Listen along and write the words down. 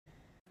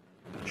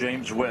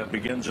James Webb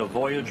begins a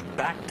voyage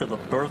back to the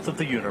birth of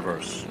the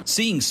universe.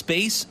 Seeing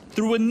space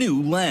through a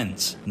new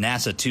lens.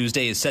 NASA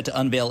Tuesday is set to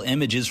unveil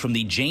images from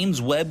the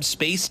James Webb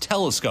Space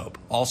Telescope,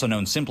 also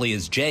known simply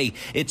as J.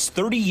 It's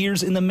 30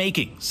 years in the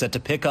making, set to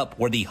pick up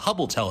where the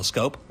Hubble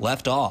telescope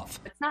left off.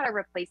 It's not a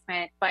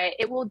replacement, but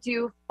it will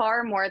do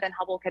far more than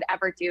Hubble could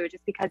ever do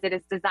just because it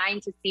is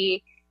designed to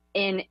see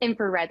in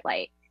infrared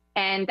light.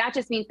 And that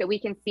just means that we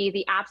can see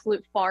the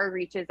absolute far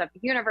reaches of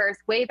the universe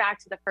way back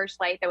to the first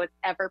light that was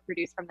ever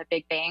produced from the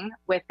Big Bang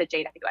with the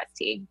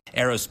JWST.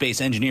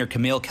 Aerospace engineer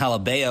Camille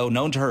Calabeo,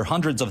 known to her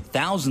hundreds of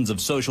thousands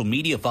of social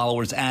media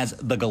followers as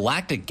the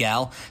Galactic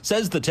Gal,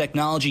 says the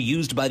technology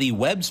used by the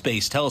Webb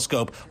Space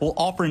Telescope will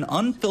offer an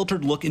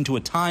unfiltered look into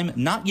a time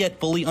not yet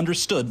fully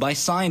understood by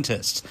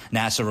scientists.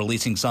 NASA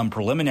releasing some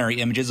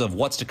preliminary images of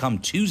what's to come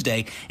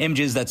Tuesday,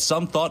 images that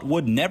some thought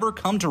would never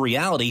come to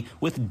reality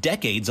with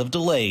decades of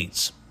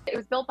delays. It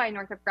was built by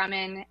Northrop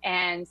Grumman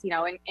and,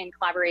 in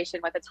collaboration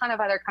with a ton of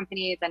other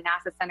companies and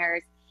NASA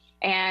centers.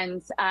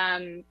 And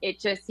it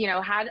just,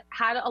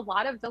 had a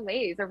lot of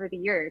delays over the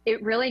years.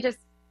 It really it's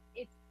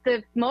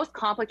the most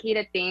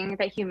complicated thing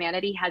that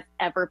humanity has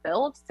ever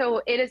built.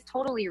 So it is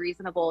totally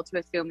reasonable to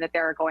assume that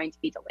there are going to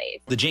be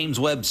delays. The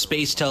James Webb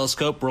Space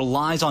Telescope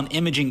relies on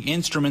imaging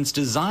instruments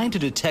designed to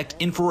detect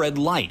infrared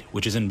light,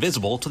 which is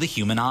invisible to the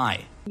human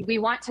eye. We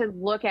want to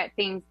look at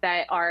things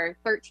that are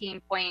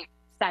 13.7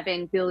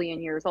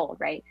 billion years old,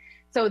 right?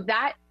 So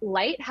that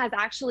light has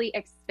actually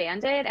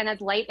expanded, and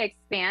as light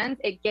expands,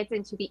 it gets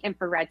into the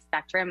infrared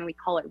spectrum, and we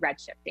call it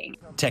redshifting.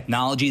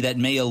 Technology that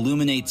may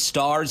illuminate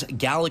stars,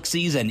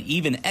 galaxies, and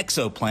even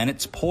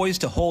exoplanets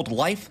poised to hold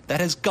life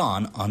that has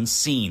gone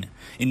unseen.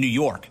 In New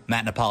York,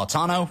 Matt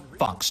Napolitano,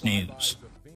 Fox News.